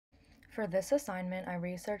For this assignment, I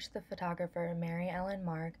researched the photographer Mary Ellen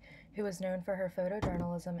Mark, who is known for her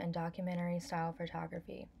photojournalism and documentary-style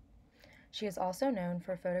photography. She is also known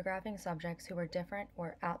for photographing subjects who were different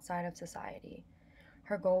or outside of society.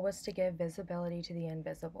 Her goal was to give visibility to the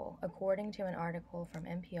invisible, according to an article from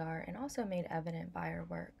NPR, and also made evident by her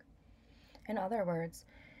work. In other words,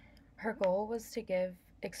 her goal was to give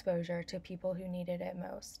exposure to people who needed it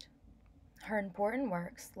most. Her important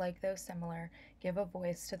works, like those similar, give a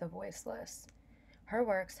voice to the voiceless. Her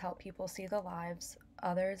works help people see the lives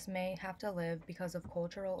others may have to live because of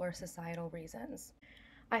cultural or societal reasons.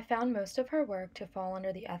 I found most of her work to fall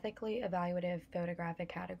under the ethically evaluative photographic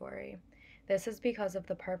category. This is because of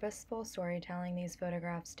the purposeful storytelling these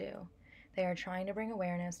photographs do. They are trying to bring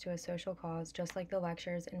awareness to a social cause, just like the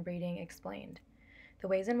lectures and reading explained. The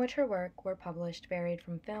ways in which her work were published varied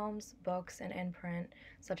from films, books, and in print,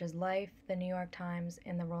 such as Life, the New York Times,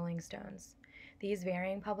 and the Rolling Stones. These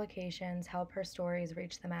varying publications help her stories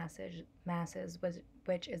reach the masses,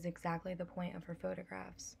 which is exactly the point of her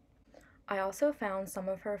photographs. I also found some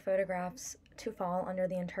of her photographs to fall under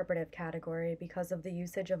the interpretive category because of the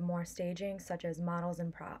usage of more staging, such as models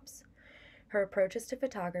and props. Her approaches to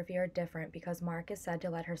photography are different because Mark is said to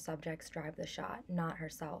let her subjects drive the shot, not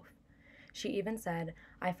herself. She even said,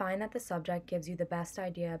 "I find that the subject gives you the best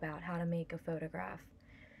idea about how to make a photograph,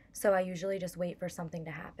 so I usually just wait for something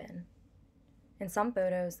to happen." In some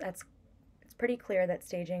photos, it's pretty clear that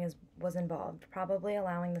staging was involved, probably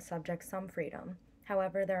allowing the subject some freedom.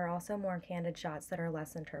 However, there are also more candid shots that are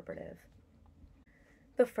less interpretive.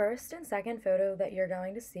 The first and second photo that you're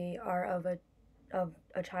going to see are of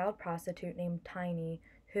a child prostitute named Tiny,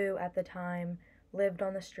 who at the time lived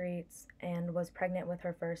on the streets and was pregnant with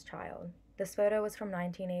her first child. This photo was from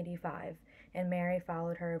 1985, and Mary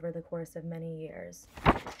followed her over the course of many years.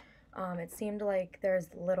 It seemed like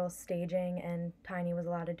there's little staging, and Tiny was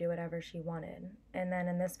allowed to do whatever she wanted. And then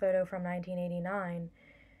in this photo from 1989,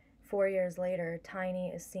 4 years later,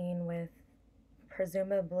 Tiny is seen with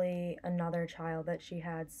presumably another child that she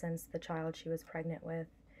had since the child she was pregnant with.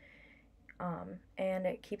 And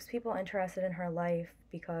it keeps people interested in her life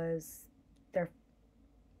because they're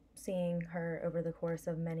seeing her over the course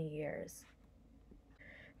of many years.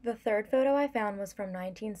 The third photo I found was from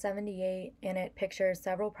 1978, and it pictures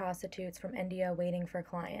several prostitutes from India waiting for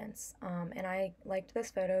clients. And I liked this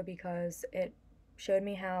photo because it showed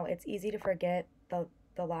me how it's easy to forget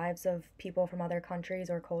the lives of people from other countries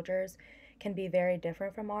or cultures can be very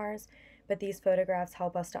different from ours, but these photographs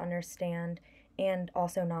help us to understand and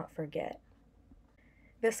also not forget.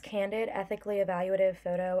 This candid, ethically evaluative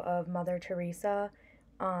photo of Mother Teresa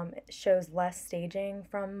shows less staging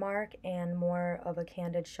from Mark and more of a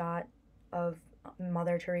candid shot of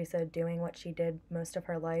Mother Teresa doing what she did most of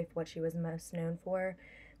her life, what she was most known for,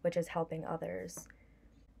 which is helping others.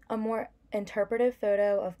 A more interpretive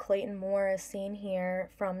photo of Clayton Moore is seen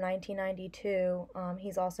here from 1992.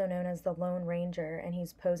 He's also known as the Lone Ranger, and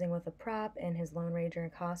he's posing with a prop in his Lone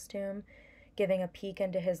Ranger costume, giving a peek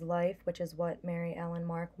into his life, which is what Mary Ellen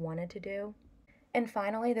Mark wanted to do. And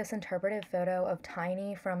finally, this interpretive photo of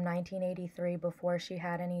Tiny from 1983, before she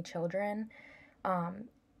had any children,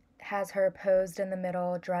 has her posed in the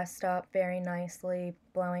middle, dressed up very nicely,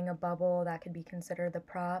 blowing a bubble that could be considered the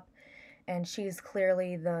prop. And she's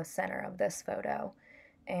clearly the center of this photo.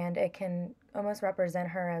 And it can almost represent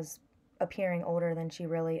her as appearing older than she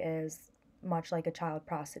really is, much like a child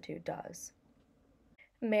prostitute does.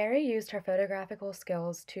 Mary used her photographical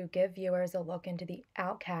skills to give viewers a look into the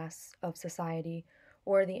outcasts of society,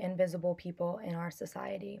 or the invisible people in our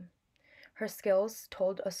society. Her skills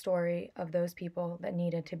told a story of those people that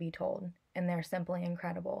needed to be told, and they're simply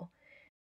incredible.